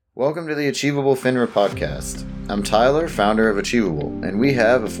Welcome to the Achievable FINRA podcast. I'm Tyler, founder of Achievable, and we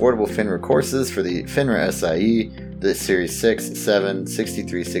have affordable FINRA courses for the FINRA SIE, the Series 6, 7,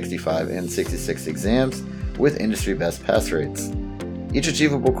 63, 65, and 66 exams with industry best pass rates. Each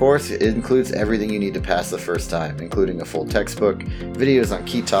Achievable course includes everything you need to pass the first time, including a full textbook, videos on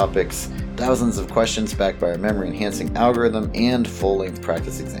key topics, thousands of questions backed by our memory-enhancing algorithm, and full-length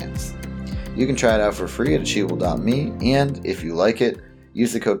practice exams. You can try it out for free at achievable.me, and if you like it,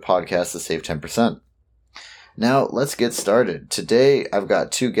 use the code podcast to save 10%. Now, let's get started. Today, I've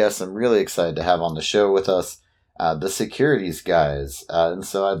got two guests I'm really excited to have on the show with us, the securities guys. And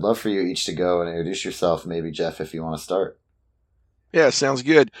so I'd love for you each to go and introduce yourself. Maybe, Jeff, if you want to start. Yeah, sounds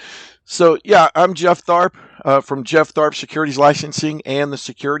good. So, I'm Jeff Tharp from Jeff Tharp Securities Licensing and the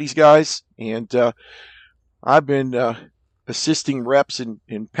Securities Guys. And I've been assisting reps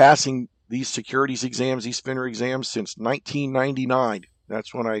in passing these securities exams, these FINRA exams, since 1999.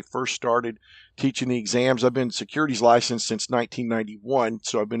 That's when I first started teaching the exams. I've been securities licensed since 1991,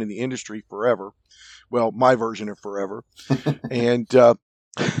 so I've been in the industry forever. Well, my version of forever. And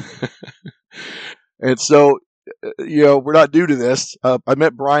and so, we're not new to this. I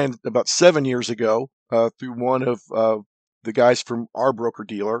met Brian about 7 years ago through one of the guys from our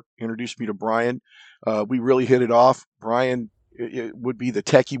broker-dealer. Introduced me to Brian. We really hit it off. Brian it would be the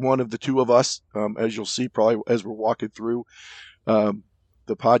techie one of the two of us, as you'll see probably as we're walking through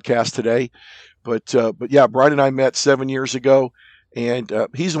the podcast today. But yeah, Brian and I met 7 years ago, and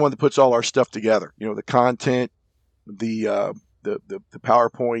he's the one that puts all our stuff together. The content, the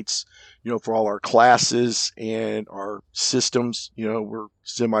PowerPoints, for all our classes and our systems. We're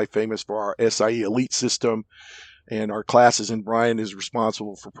semi-famous for our SIE Elite system and our classes, and Brian is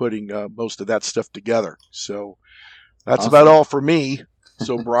responsible for putting most of that stuff together. So that's Awesome. about all for me.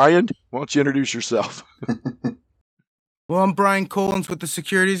 So Brian, why don't you introduce yourself? Well, I'm Brian Collins with the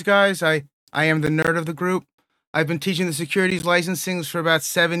Securities Guys. I am the nerd of the group. I've been teaching the securities licensings for about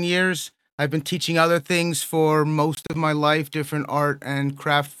 7 years. I've been teaching other things for most of my life, different art and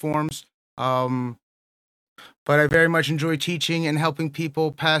craft forms. But I very much enjoy teaching and helping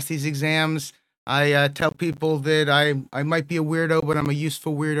people pass these exams. I tell people that I might be a weirdo, but I'm a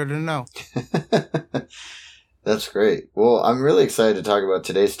useful weirdo to know. That's great. Well, I'm really excited to talk about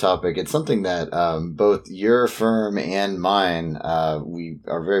today's topic. It's something that both your firm and mine, we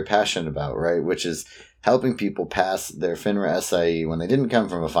are very passionate about, right? Which is helping people pass their FINRA SIE when they didn't come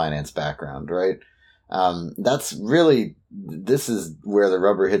from a finance background, right? This is where the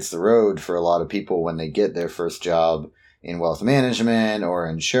rubber hits the road for a lot of people when they get their first job in wealth management or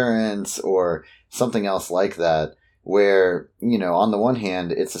insurance or something else like that. Where, on the one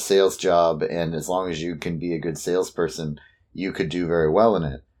hand, it's a sales job, and as long as you can be a good salesperson, you could do very well in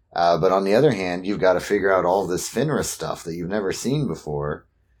it. But on the other hand, you've got to figure out all this FINRA stuff that you've never seen before.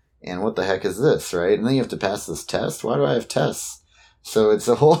 And what the heck is this, right? And then you have to pass this test. Why do I have tests? So it's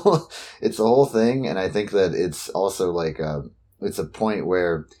a whole thing. And I think that it's also it's a point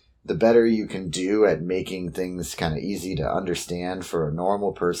where the better you can do at making things kind of easy to understand for a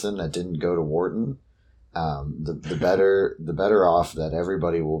normal person that didn't go to Wharton, the better off that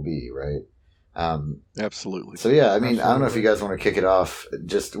everybody will be, right? Absolutely. So yeah, I don't know if you guys want to kick it off.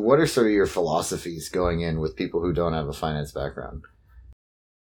 Just what are sort of your philosophies going in with people who don't have a finance background?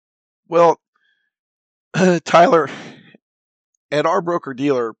 Well, Tyler, at our broker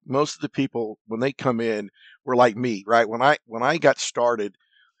dealer, most of the people when they come in were like me, right? When I got started,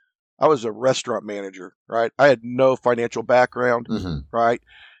 I was a restaurant manager, right? I had no financial background, right?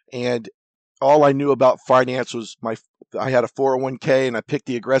 And all I knew about finance was I had a 401k, and I picked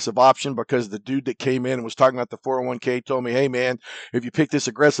the aggressive option because the dude that came in and was talking about the 401k told me, hey man, if you pick this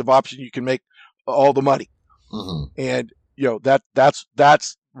aggressive option, you can make all the money. And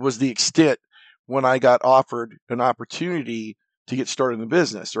that's was the extent when I got offered an opportunity to get started in the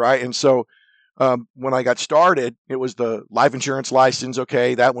business, right? And so when I got started, it was the life insurance license.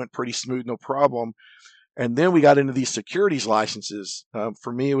 Okay, that went pretty smooth, no problem. And then we got into these securities licenses.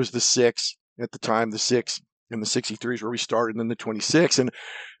 For me, it was the 6 at the time, the 6 and the 63s where we started, and then the 26. And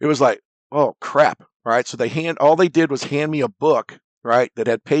it was like, oh crap. Right. So all they did was hand me a book, right, that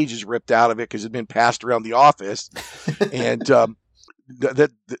had pages ripped out of it because it had been passed around the office. And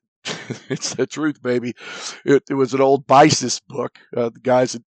it's the truth, baby. It was an old BICIS book. The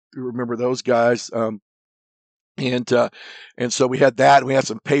guys that remember those guys. And so we had that, and we had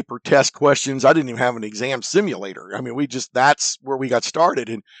some paper test questions. I didn't even have an exam simulator. That's where we got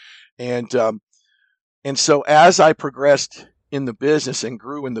started. And so as I progressed in the business and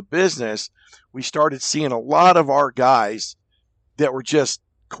grew in the business, we started seeing a lot of our guys that were just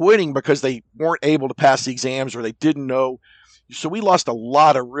quitting because they weren't able to pass the exams, or they didn't know, so we lost a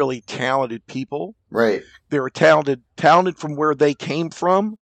lot of really talented people. Right. They were talented from where they came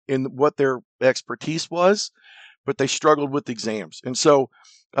from and what their expertise was, but they struggled with exams. And so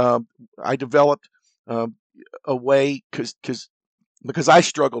I developed a way because I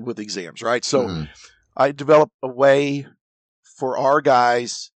struggled with exams, right? So Mm-hmm. I developed a way for our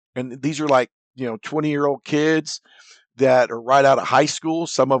guys, and these are like 20-year-old kids that are right out of high school.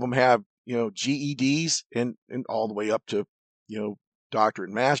 Some of them have GEDs and all the way up to doctorate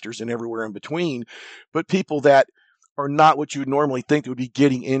and masters and everywhere in between, but people that are not what you would normally think would be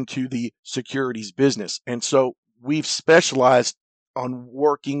getting into the securities business. And so we've specialized on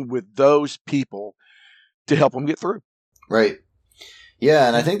working with those people to help them get through. Right. Yeah,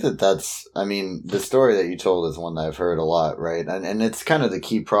 and I think that's, I mean, the story that you told is one that I've heard a lot, right? And it's kind of the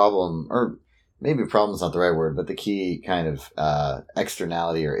key problem, or maybe problem's not the right word, but the key kind of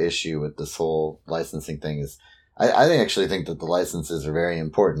externality or issue with this whole licensing thing is, I actually think that the licenses are very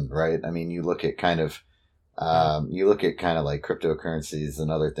important, right? I mean, you look at kind of like cryptocurrencies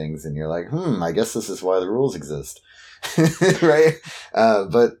and other things, and you're like, I guess this is why the rules exist, right?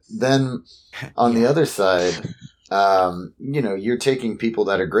 But then on the other side, you're taking people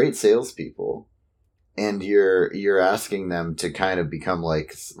that are great salespeople, and you're asking them to kind of become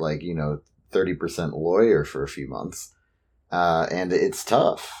like 30% lawyer for a few months, and it's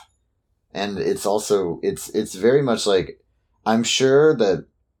tough, and it's also it's very much like, I'm sure that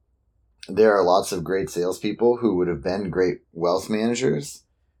there are lots of great salespeople who would have been great wealth managers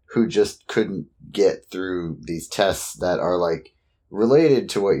who just couldn't get through these tests that are like related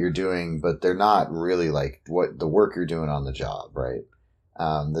to what you're doing, but they're not really like what the work you're doing on the job, right?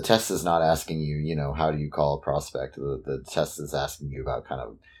 The test is not asking you, how do you call a prospect? The test is asking you about kind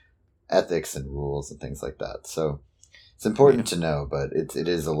of ethics and rules and things like that. So it's important to know, but it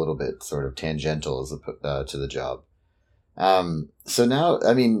is a little bit sort of tangential to the job. So now,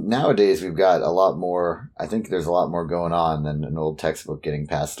 I mean, nowadays we've got a lot more, I think there's a lot more going on than an old textbook getting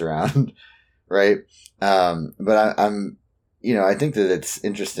passed around, right? But I think that it's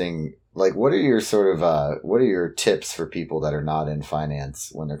interesting. Like, what are your tips for people that are not in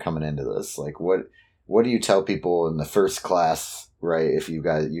finance when they're coming into this? Like, what do you tell people in the first class, right? If you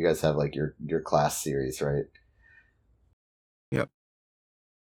guys have like your class series, right? Yep.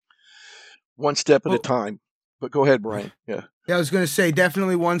 One step at a time. But go ahead, Brian. Yeah. Yeah, I was going to say,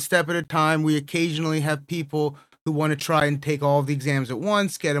 definitely one step at a time. We occasionally have people who want to try and take all of the exams at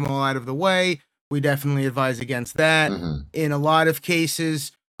once, get them all out of the way. We definitely advise against that. Mm-hmm. In a lot of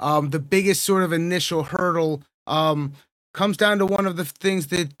cases, the biggest sort of initial hurdle comes down to one of the things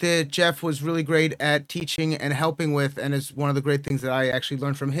that Jeff was really great at teaching and helping with, and is one of the great things that I actually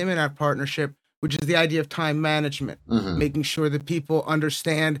learned from him in our partnership, which is the idea of time management, making sure that people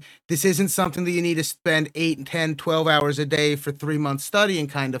understand this isn't something that you need to spend 8, 10, 12 hours a day for 3 months studying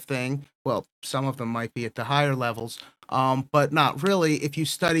kind of thing. Well, some of them might be at the higher levels, but not really. If you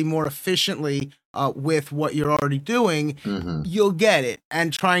study more efficiently with what you're already doing, you'll get it.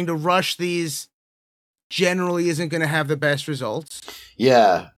 And trying to rush these generally isn't going to have the best results.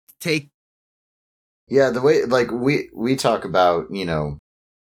 Yeah. Yeah, the way, like, we talk about,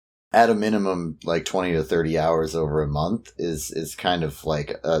 at a minimum, like 20 to 30 hours over a month is kind of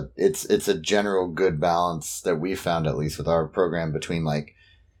like it's a general good balance that we found, at least with our program, between like,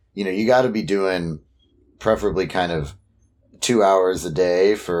 you got to be doing preferably kind of 2 hours a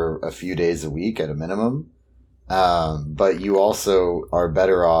day for a few days a week at a minimum. But you also are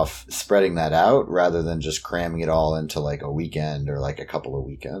better off spreading that out rather than just cramming it all into like a weekend or like a couple of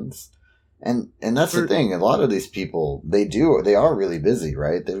weekends. And that's the thing. A lot of these people, they are really busy,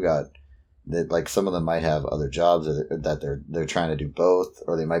 right? They've got that, like, some of them might have other jobs that they're trying to do both,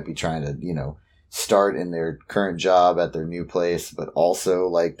 or they might be trying to, start in their current job at their new place, but also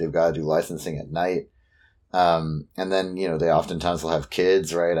like they've got to do licensing at night. And then, they oftentimes will have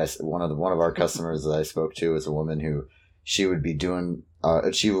kids, right? One of our customers that I spoke to is a woman who she would be doing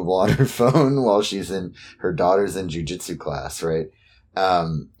Achievable on her phone while she's in her daughter's in jiu-jitsu class, right?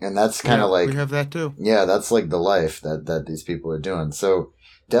 And that's kind of like, we have that too. Yeah, that's like the life that these people are doing. So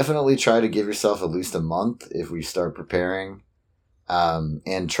definitely try to give yourself at least a month if we start preparing.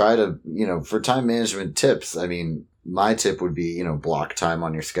 And try to, for time management tips, I mean, my tip would be, block time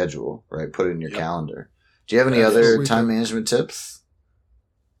on your schedule, right? Put it in your calendar. Do you have any other time management tips?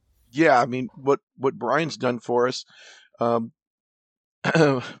 Yeah, I mean, what Brian's done for us, because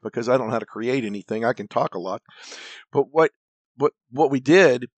I don't know how to create anything, I can talk a lot. But what we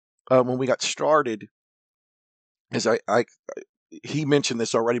did when we got started is he mentioned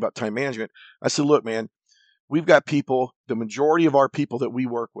this already about time management. I said, look, man, we've got people, the majority of our people that we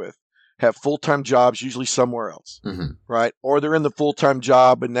work with have full-time jobs, usually somewhere else, Mm-hmm. right? Or they're in the full-time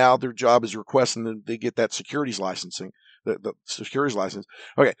job, and now their job is requesting that they get that securities licensing, the securities license.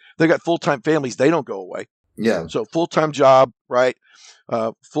 Okay, they got full-time families; they don't go away. Yeah. So full-time job, right?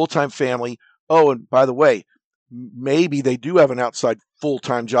 Full-time family. Oh, and by the way, maybe they do have an outside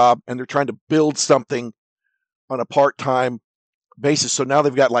full-time job, and they're trying to build something on a part-time basis. So now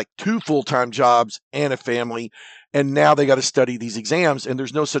they've got like 2 full-time jobs and a family, and now they got to study these exams. And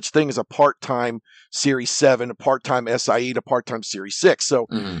there's no such thing as a part-time Series 7, a part-time SIE, and a part-time Series 6. So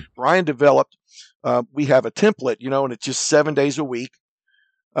Mm-hmm. Brian developed, we have a template, and it's just 7 days a week.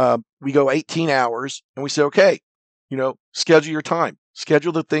 We go 18 hours, and we say, okay, schedule your time.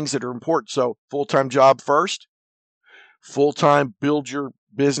 Schedule the things that are important. So full-time job first, full-time build your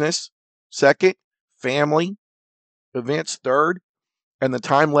business second, family events third, and the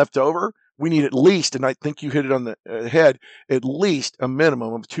time left over, we need at least, and I think you hit it on the head, at least a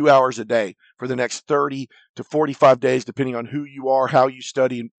minimum of 2 hours a day for the next 30 to 45 days, depending on who you are, how you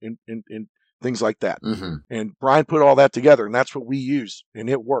study, and things like that. Mm-hmm. And Brian put all that together, and that's what we use, and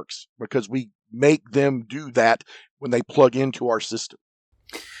it works because we make them do that when they plug into our system.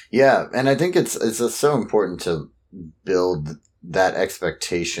 Yeah, and I think it's so important to build that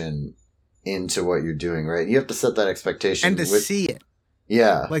expectation into what you're doing, right? You have to set that expectation and to see it.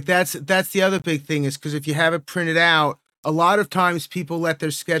 Yeah. Like that's the other big thing, is because if you have it printed out, a lot of times people let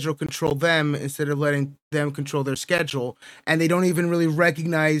their schedule control them instead of letting them control their schedule. And they don't even really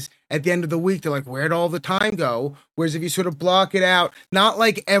recognize at the end of the week, they're like, where'd all the time go? Whereas if you sort of block it out, not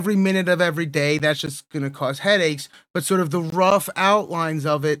like every minute of every day, that's just going to cause headaches, but sort of the rough outlines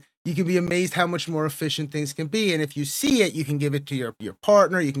of it, you can be amazed how much more efficient things can be. And if you see it, you can give it to your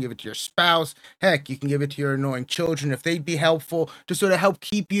partner, you can give it to your spouse, heck, you can give it to your annoying children if they'd be helpful to sort of help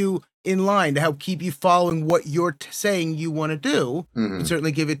keep you in line, to help keep you following what you're saying you want to do. Mm-hmm. And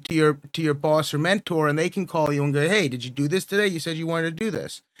certainly give it to your boss or mentor, and they can call you and go, hey, did you do this today? You said you wanted to do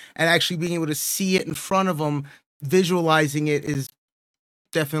this. And actually being able to see it in front of them, visualizing it is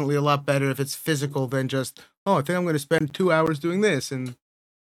definitely a lot better if it's physical than just, oh, I think I'm going to spend 2 hours doing this and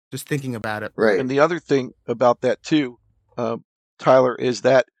just thinking about it. Right. And the other thing about that too, Tyler, is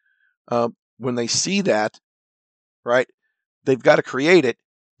that when they see that, right, they've got to create it.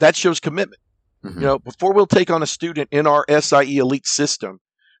 That shows commitment. Mm-hmm. Before we'll take on a student in our SIE elite system,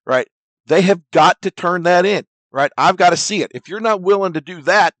 right, they have got to turn that in, right? I've got to see it. If you're not willing to do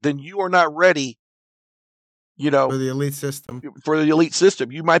that, then you are not ready, for the elite system. For the elite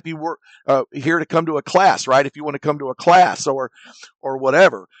system, you might be here to come to a class, right? If you want to come to a class or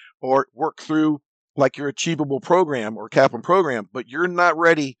whatever, or work through like your achievable program or Kaplan program, but you're not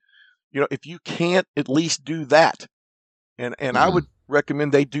ready, if you can't at least do that. And Mm-hmm. I would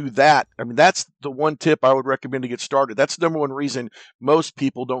recommend they do that. I mean, that's the one tip I would recommend to get started. That's the number one reason most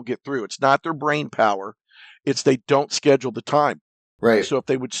people don't get through. It's not their brain power. It's they don't schedule the time. Right. So if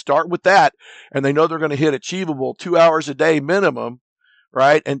they would start with that, and they know they're going to hit achievable 2 hours a day minimum,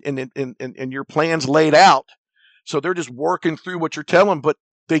 right? And your plan's laid out. So they're just working through what you're telling them, but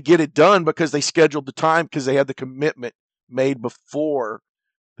they get it done because they scheduled the time because they had the commitment made before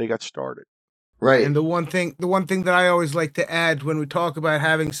they got started. Right. And the one thing that I always like to add when we talk about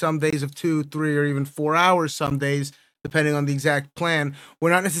having some days of 2, 3, or even 4 hours some days, depending on the exact plan,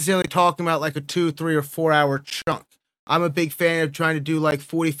 we're not necessarily talking about like a 2, 3, or 4 hour chunk. I'm a big fan of trying to do like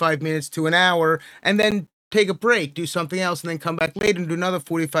 45 minutes to an hour and then take a break, do something else, and then come back later and do another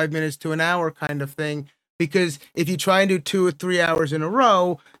 45 minutes to an hour kind of thing. Because if you try and do 2 or 3 hours in a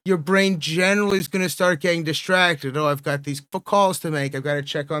row, your brain generally is going to start getting distracted. Oh, I've got these calls to make. I've got to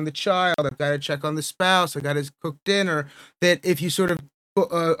check on the child. I've got to check on the spouse. I've got to cook dinner. That if you sort of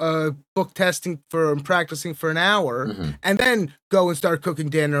book testing for and practicing for an hour, Mm-hmm. and then go and start cooking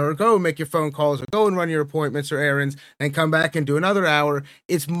dinner, or go and make your phone calls, or go and run your appointments or errands, and come back and do another hour,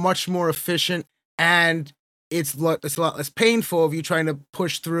 it's much more efficient, and it's a lot less painful if you trying to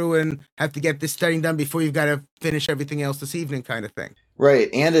push through and have to get this studying done before you've got to finish everything else this evening kind of thing. Right.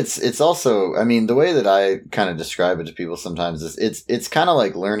 And it's also, I mean, the way that I kind of describe it to people sometimes is it's kind of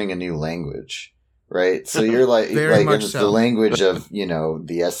like learning a new language. Right. So you're like it's the language of,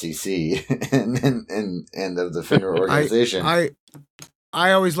 the SEC and of the FINRA organization.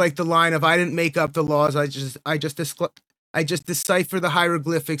 I always like the line of, I didn't make up the laws. I just decipher the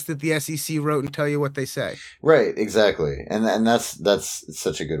hieroglyphics that the SEC wrote and tell you what they say. Right, exactly. And that's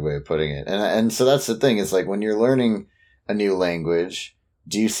such a good way of putting it. And so that's the thing. It's like when you're learning a new language,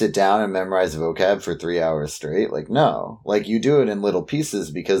 do you sit down and memorize vocab for 3 hours straight? Like, no. Like, you do it in little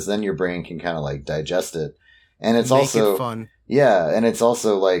pieces because then your brain can kind of like digest it. And it's Make also it fun. Yeah, and it's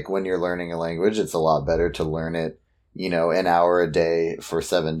also like when you're learning a language, it's a lot better to learn it an hour a day for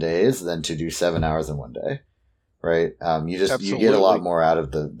 7 days than to do 7 hours in one day. Right. You get a lot more out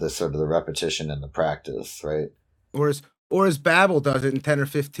of the sort of the repetition and the practice. Right. Or as Babbel does it in 10 or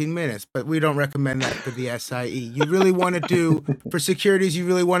 15 minutes, but we don't recommend that for the SIE. You really want to do, for securities, you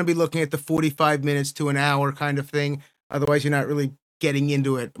really want to be looking at the 45 minutes to an hour kind of thing. Otherwise, you're not really getting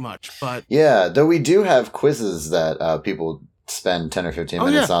into it much. But yeah, though we do have quizzes that people spend 10 or 15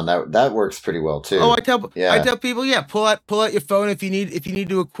 minutes on. That works pretty well too. I tell people, pull out your phone if you need to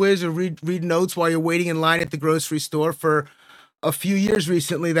do a quiz or read notes while you're waiting in line at the grocery store. For a few years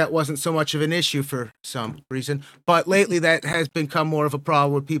recently, that wasn't so much of an issue for some reason, but lately that has become more of a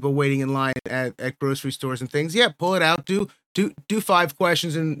problem with people waiting in line at grocery stores and things. Yeah, pull it out, do 5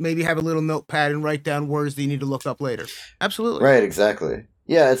 questions, and maybe have a little notepad and write down words that you need to look up later. Absolutely. Right, exactly.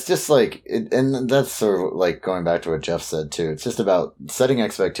 Yeah, it's just like, and that's sort of like going back to what Jeff said too. It's just about setting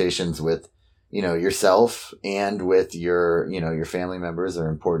expectations with, yourself and with your family members or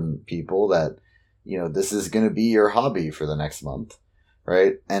important people that, this is going to be your hobby for the next month,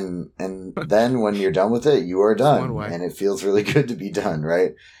 right? And then when you're done with it, you are done, and it feels really good to be done,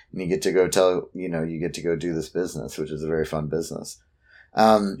 right? And you get to go do this business, which is a very fun business.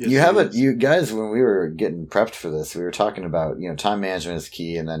 Yes, you guys, when we were getting prepped for this, we were talking about, time management is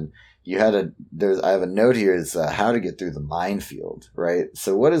key. And then I have a note here is how to get through the minefield, right?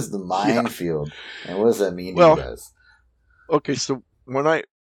 So what is the minefield and what does that mean to you guys? Okay. So when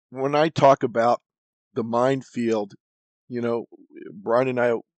I talk about the minefield, Brian and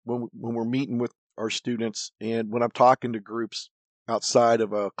I, when we're meeting with our students and when I'm talking to groups outside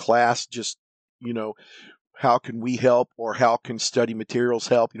of a class, just, how can we help or how can study materials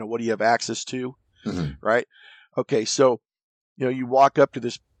help? What do you have access to? Mm-hmm. Right? Okay. So, you walk up to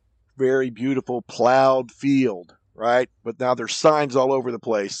this very beautiful plowed field, right? But now there's signs all over the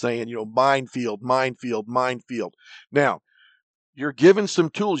place saying, minefield, minefield, minefield. Now, you're given some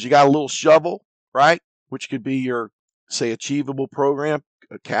tools. You got a little shovel, right? Which could be your, say, achievable program,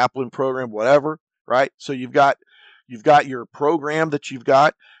 a Kaplan program, whatever, right? So you've got your program that you've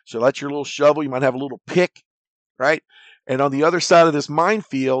got. So that's your little shovel. You might have a little pick, right? And on the other side of this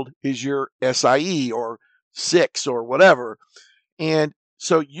minefield is your SIE or 6 or whatever. And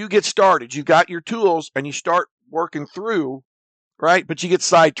so you get started. You got your tools and you start working through, right? But you get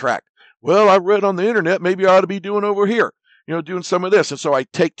sidetracked. Well, I read on the internet, maybe I ought to be doing over here, doing some of this. And so I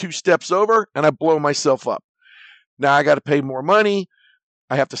take 2 steps over and I blow myself up. Now I got to pay more money.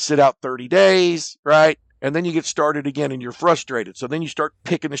 I have to sit out 30 days, right? And then you get started again and you're frustrated. So then you start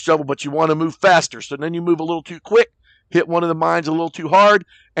picking the shovel, but you want to move faster. So then you move a little too quick, hit one of the mines a little too hard,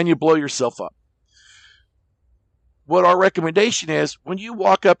 and you blow yourself up. What our recommendation is, when you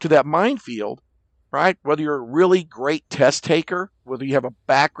walk up to that minefield, right, whether you're a really great test taker, whether you have a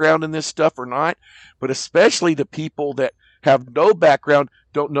background in this stuff or not, but especially the people that have no background,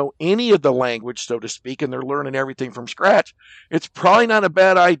 don't know any of the language, so to speak, and they're learning everything from scratch, it's probably not a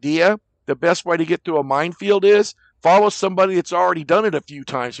bad idea. The best way to get through a minefield is follow somebody that's already done it a few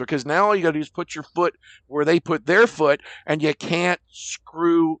times, because now all you got to do is put your foot where they put their foot, and you can't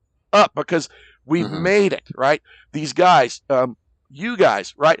screw up because we've made it, right? These guys, you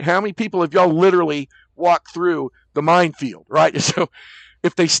guys, right? How many people have y'all literally walked through the minefield, right? So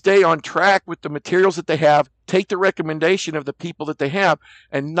if they stay on track with the materials that they have, take the recommendation of the people that they have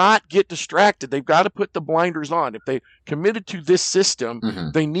and not get distracted. They've got to put the blinders on. If they committed to this system,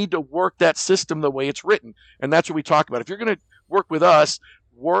 they need to work that system the way it's written. And that's what we talk about. If you're going to work with us,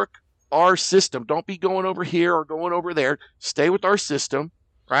 work our system. Don't be going over here or going over there. Stay with our system,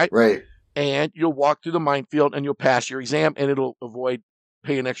 right? Right. And you'll walk through the minefield and you'll pass your exam, and it'll avoid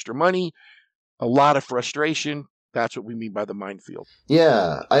paying extra money, a lot of frustration. That's what we mean by the minefield.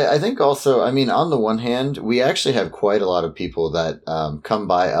 Yeah, I think also, on the one hand, we actually have quite a lot of people that come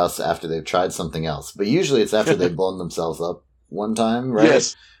by us after they've tried something else. But usually it's after they've blown themselves up one time, right?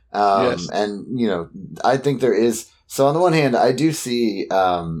 Yes. Yes. And, I think there is. So on the one hand, I do see,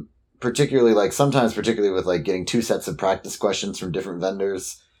 particularly with like getting 2 sets of practice questions from different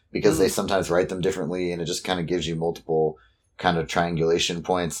vendors, because they sometimes write them differently and it just kind of gives you multiple kind of triangulation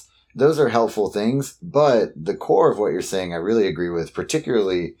points. Those are helpful things, but the core of what you're saying, I really agree with,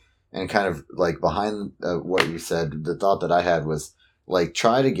 particularly, and kind of like behind what you said, the thought that I had was like,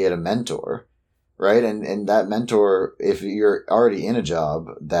 try to get a mentor, right? And that mentor, if you're already in a job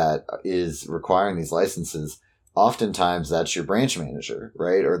that is requiring these licenses, oftentimes that's your branch manager,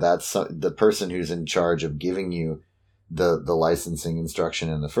 right? Or that's the person who's in charge of giving you the licensing instruction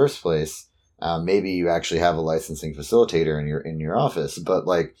in the first place. Maybe you actually have a licensing facilitator in your office, but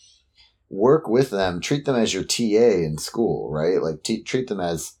like, work with them, treat them as your TA in school, right? Like treat them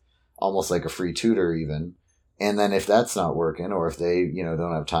as almost like a free tutor even, And then if that's not working, or if they,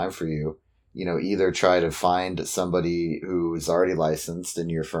 don't have time for you, either try to find somebody who's already licensed in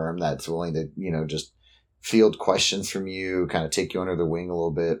your firm that's willing to, just field questions from you, kind of take you under the wing a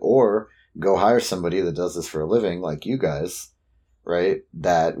little bit, or go hire somebody that does this for a living, like you guys, right?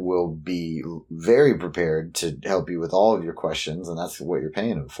 That will be very prepared to help you with all of your questions, and that's what you're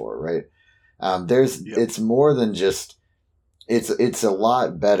paying them for, right? It's more than just, it's a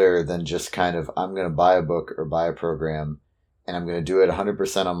lot better than just kind of, I'm going to buy a book or buy a program and I'm going to do it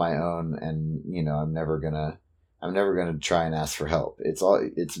 100% on my own. And, I'm never going to try and ask for help. It's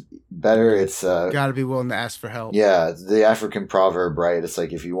better. It's, got to be willing to ask for help. Yeah. The African proverb, right? It's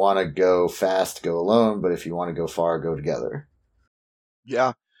like, if you want to go fast, go alone. But if you want to go far, go together.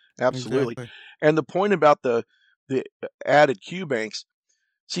 Yeah, absolutely. Exactly. And the point about the added Q banks,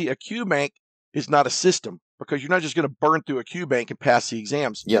 see, a Q bank is not a system, because you're not just going to burn through a Q bank and pass the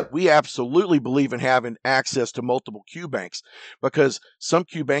exams. Yep. We absolutely believe in having access to multiple Q banks, because some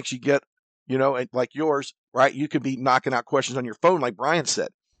Q banks you get, like yours, right? You could be knocking out questions on your phone, like Brian said,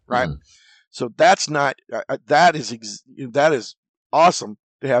 right? Mm-hmm. So that's not, that is awesome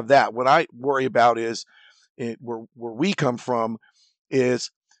to have that. What I worry about is where we come from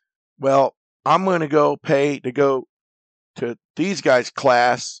is, well, I'm going to go pay to go to these guys'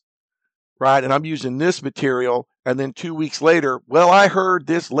 class, right? And I'm using this material. And then 2 weeks later, well, I heard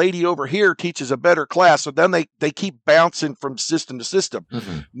this lady over here teaches a better class. So then they keep bouncing from system to system,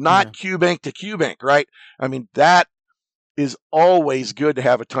 not QBank to QBank, right? I mean, that is always good to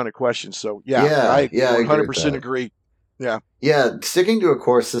have a ton of questions. So I 100% agree. Yeah. Yeah. Sticking to a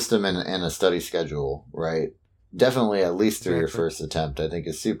core system and a study schedule, right? Definitely at least through your first attempt, I think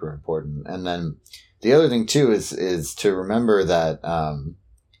is super important. And then the other thing too is to remember that,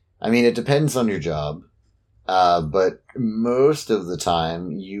 it depends on your job, but most of the time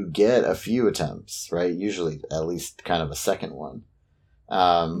you get a few attempts, right? Usually at least kind of a second one.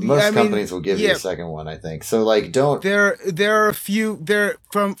 Most companies will give you a second one, I think. So don't. There are a few there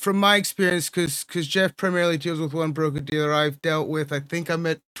from my experience, because Jeff primarily deals with one broker dealer. I've dealt with, I think I'm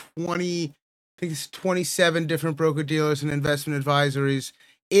at 27 different broker dealers and investment advisories.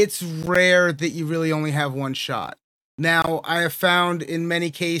 It's rare that you really only have one shot. Now, I have found in many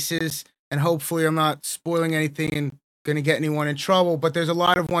cases, and hopefully I'm not spoiling anything and going to get anyone in trouble, but there's a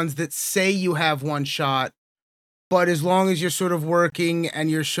lot of ones that say you have one shot, but as long as you're sort of working and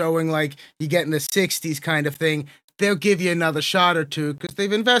you're showing like you get in the 60s kind of thing, they'll give you another shot or two because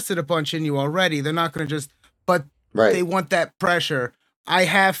they've invested a bunch in you already. They're not going to just, but they want that pressure. I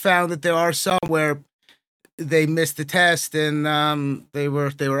have found that there are some where they missed the test and they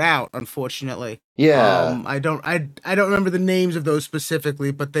were out, unfortunately. Yeah. I don't remember the names of those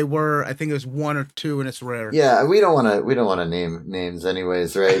specifically, but they were, I think it was one or two, and it's rare. Yeah, we don't want to name names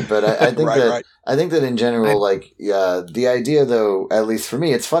anyways, right? But I think I think that in general, the idea though, at least for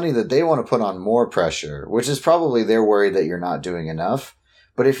me, it's funny that they want to put on more pressure, which is probably they're worried that you're not doing enough.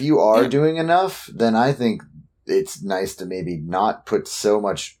 But if you are doing enough, then I think it's nice to maybe not put so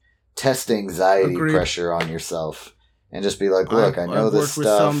much test anxiety pressure on yourself and just be like, look, I know this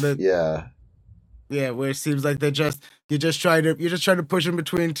stuff. Where it seems like you're just trying to push them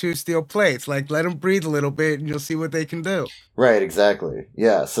between two steel plates. Like, let them breathe a little bit and you'll see what they can do. Right, exactly.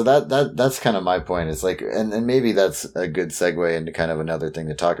 Yeah. So that's kind of my point. It's like, and maybe that's a good segue into kind of another thing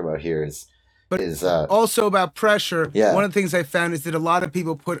to talk about here is also about pressure. Yeah. One of the things I found is that a lot of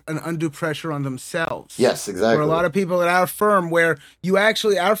people put an undue pressure on themselves. Yes, exactly. Or a lot of people at our firm, where you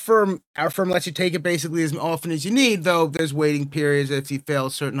actually, our firm lets you take it basically as often as you need, though there's waiting periods if you fail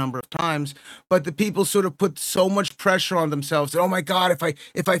a certain number of times. But the people sort of put so much pressure on themselves that, oh my God, if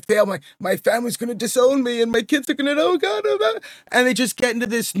I fail, my family's going to disown me and my kids are going to, oh God, oh God. And they just get into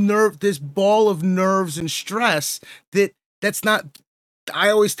this ball of nerves and stress that's not.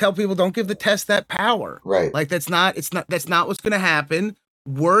 I always tell people, don't give the test that power. Right. Like that's not what's going to happen.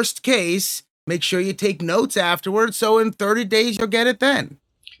 Worst case, make sure you take notes afterwards. So in 30 days, you'll get it then.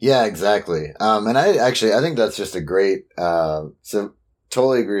 Yeah, exactly. And I think that's just a great, so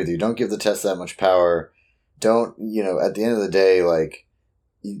totally agree with you. Don't give the test that much power. Don't, at the end of the day, like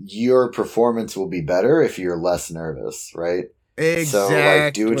your performance will be better if you're less nervous, right? Exactly. So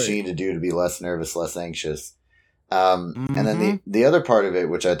do what you need to do to be less nervous, less anxious. And then the other part of it,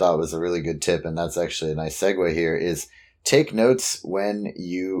 which I thought was a really good tip, and that's actually a nice segue here, is take notes when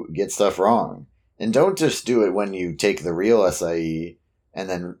you get stuff wrong. And don't just do it when you take the real SIE and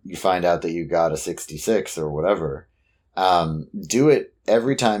then you find out that you got a 66 or whatever. Do it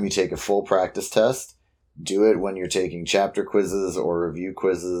every time you take a full practice test. Do it when you're taking chapter quizzes or review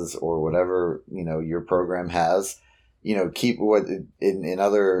quizzes or whatever, your program has. keep what in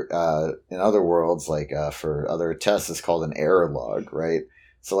other worlds, like for other tests, is called an error log, right?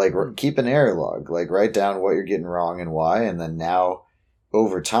 So like keep an error log, like write down what you're getting wrong and why, and then now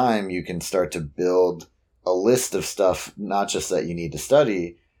over time you can start to build a list of stuff, not just that you need to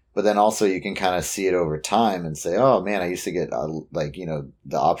study, but then also you can kind of see it over time and say, oh man, I used to get the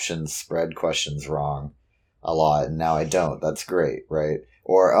options spread questions wrong a lot, and now I don't. That's great, right?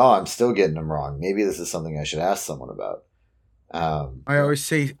 Or, oh, I'm still getting them wrong. Maybe this is something I should ask someone about. I always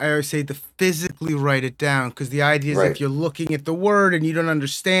say to physically write it down, because the idea is Right. if you're looking at the word and you don't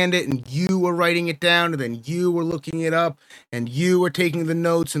understand it, and you were writing it down, and then you were looking it up, and you were taking the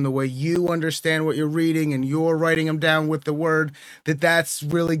notes, and the way you understand what you're reading, and you're writing them down with the word, that's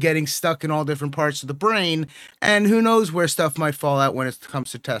really getting stuck in all different parts of the brain, and who knows where stuff might fall out when it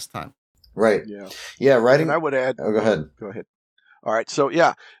comes to test time. Right. Yeah. Yeah. Writing. And I would add. Oh, go ahead. Go ahead. All right. So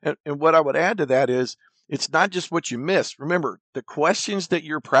yeah, and what I would add to that is, it's not just what you miss. Remember, the questions that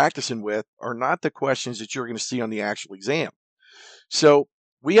you're practicing with are not the questions that you're going to see on the actual exam. So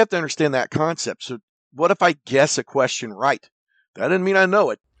we have to understand that concept. So what if I guess a question right? That doesn't mean I know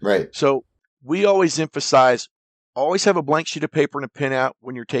it. Right. So we always emphasize, always have a blank sheet of paper and a pen out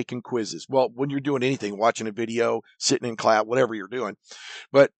when you're taking quizzes. Well, when you're doing anything, watching a video, sitting in class, whatever you're doing.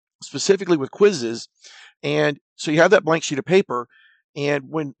 But specifically with quizzes, and so you have that blank sheet of paper,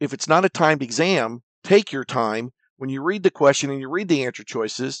 and if it's not a timed exam, take your time. When you read the question and you read the answer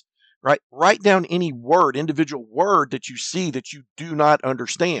choices, right, write down any individual word that you see that you do not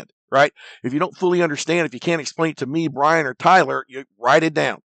understand, right? If you don't fully understand, if you can't explain it to me, Brian, or Tyler, you write it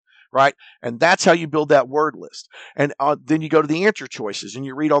down, right? And that's how you build that word list. And then you go to the answer choices and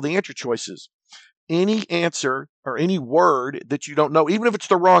you read all the answer choices. Any answer or any word that you don't know, even if it's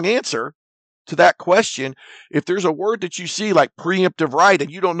the wrong answer to that question, if there's a word that you see like preemptive right and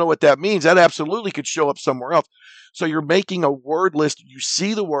you don't know what that means, that absolutely could show up somewhere else. So you're making a word list. You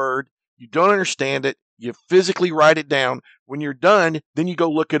see the word, you don't understand it, you physically write it down. When you're done, then you go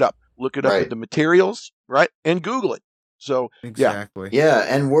look it up. Look it up Right. at the materials, right? And Google it. So Exactly. Yeah,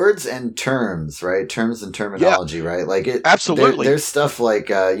 and words and terms, right? Terms and terminology, right? Like it. Absolutely. There's stuff like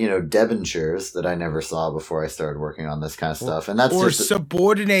debentures that I never saw before I started working on this kind of stuff, and that's or just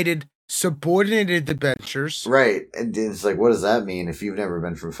subordinated debentures. right. And it's like, what does that mean if you've never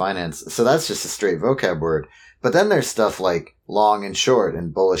been from finance? So that's just a straight vocab word. But then there's stuff like long and short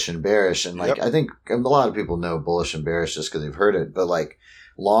and bullish and bearish, and like Yep. I think a lot of people know bullish and bearish just because they've heard it, but like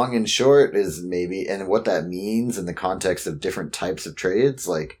long and short is maybe, and what that means in the context of different types of trades,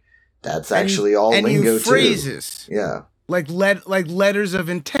 like that's actually all lingo phrases. too. Yeah. Like letters of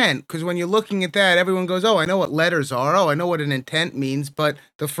intent, because when you're looking at that, everyone goes, oh, I know what letters are. Oh, I know what an intent means. But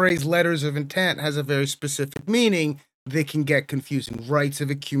the phrase letters of intent has a very specific meaning that can get confusing. Rights of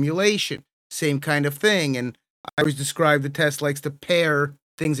accumulation, same kind of thing. And I always describe the test likes to pair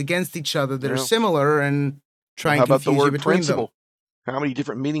things against each other that are similar and try and confuse you between principal? them. How many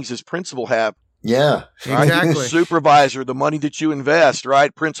different meanings does principal have? Yeah. Right? Exactly. Supervisor, the money that you invest,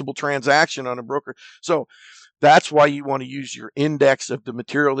 right? Principal transaction on a broker. So that's why you want to use your index of the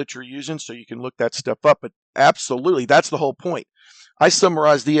material that you're using so you can look that stuff up. But absolutely, that's the whole point. I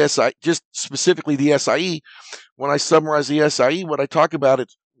summarize the SIE, just specifically the SIE. When I summarize the SIE, what I talk about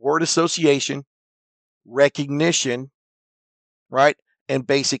is word association, recognition, right? And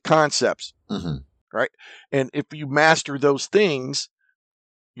basic concepts, right? And if you master those things,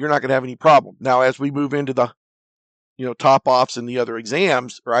 you're not going to have any problem. Now, as we move into the, top offs and the other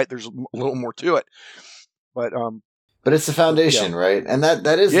exams, right? There's a little more to it. But it's the foundation, right? And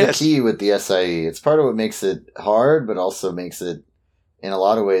that is the key with the SIE. It's part of what makes it hard, but also makes it, in a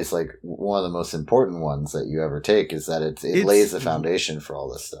lot of ways, like one of the most important ones that you ever take, is that it lays the foundation for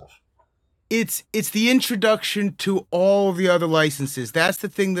all this stuff. It's the introduction to all the other licenses. That's the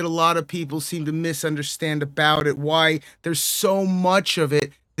thing that a lot of people seem to misunderstand about it, why there's so much of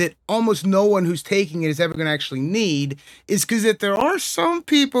it that almost no one who's taking it is ever going to actually need, is because that there are some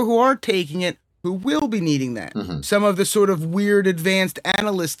people who are taking it who will be needing that. Some of the sort of weird advanced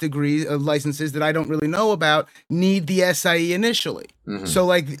analyst degrees licenses that I don't really know about need the SIE initially. So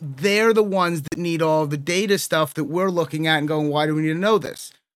like they're the ones that need all the data stuff that we're looking at and going, why do we need to know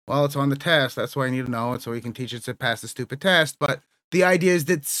this? Well, it's on the test. That's why I need to know it so we can teach it to pass the stupid test. But the idea is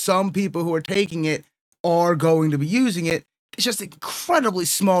that some people who are taking it are going to be using it. It's just an incredibly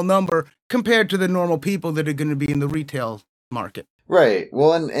small number compared to the normal people that are going to be in the retail market. Right.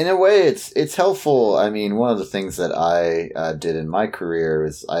 Well, in a way, it's helpful. I mean, one of the things that I did in my career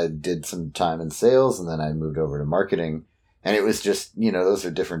is I did some time in sales, and then I moved over to marketing. And it was just, those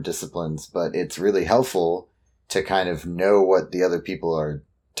are different disciplines, but it's really helpful to kind of know what the other people are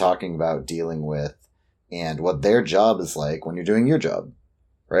talking about, dealing with, and what their job is like when you're doing your job,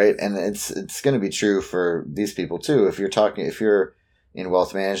 right? And it's going to be true for these people too. If you're in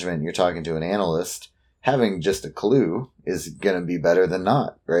wealth management and you're talking to an analyst, having just a clue is going to be better than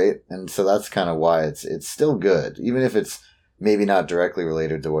not, right? And so that's kind of why it's still good, even if it's maybe not directly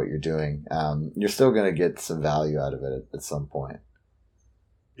related to what you're doing. You're still going to get some value out of it at some point.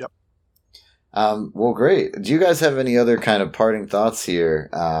 Yep. Well, great. Do you guys have any other kind of parting thoughts here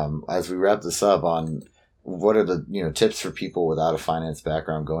as we wrap this up on what are the tips for people without a finance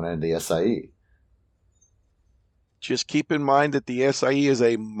background going into the SIE? Just keep in mind that the SIE is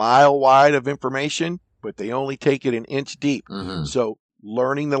a mile wide of information, but they only take it an inch deep. Mm-hmm. So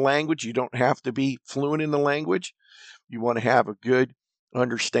learning the language, you don't have to be fluent in the language. You want to have a good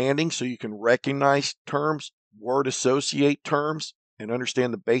understanding so you can recognize terms, word associate terms, and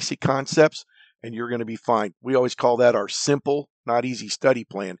understand the basic concepts, and you're going to be fine. We always call that our simple, not easy study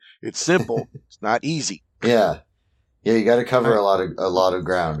plan. It's simple, it's not easy. Yeah. You got to cover a lot of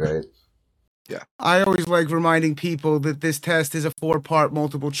ground, right? Yeah. I always like reminding people that this test is a 4-part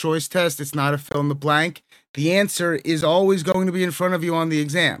multiple choice test. It's not a fill in the blank. The answer is always going to be in front of you on the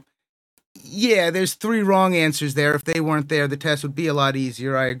exam. Yeah, there's 3 wrong answers there. If they weren't there, the test would be a lot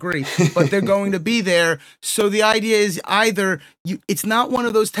easier. I agree. But they're going to be there. So the idea is either it's not one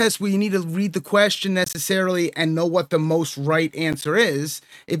of those tests where you need to read the question necessarily and know what the most right answer is.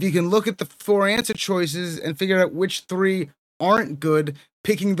 If you can look at the 4 answer choices and figure out which 3 aren't good,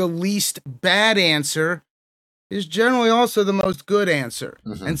 picking the least bad answer is generally also the most good answer.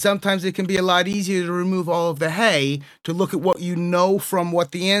 Mm-hmm. And sometimes it can be a lot easier to remove all of the hay, to look at what you know from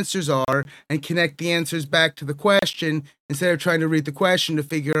what the answers are and connect the answers back to the question instead of trying to read the question to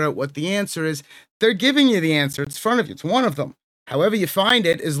figure out what the answer is. They're giving you the answer. It's in front of you. It's one of them. However you find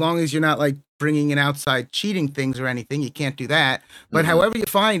it, as long as you're not like bringing in outside cheating things or anything, you can't do that. But however you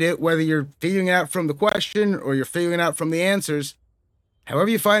find it, whether you're figuring it out from the question or you're figuring it out from the answers, however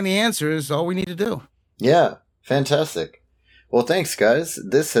you find the answer is all we need to do. Yeah. Fantastic. Well, thanks, guys.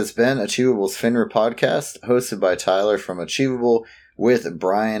 This has been Achievable's FINRA podcast, hosted by Tyler from Achievable with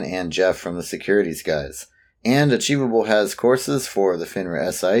Brian and Jeff from the Securities Guys. And Achievable has courses for the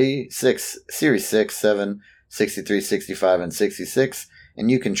FINRA SIE, Series 6, 7, 63, 65, and 66, and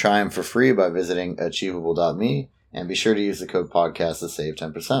you can try them for free by visiting achievable.me, and be sure to use the code podcast to save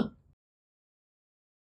 10%.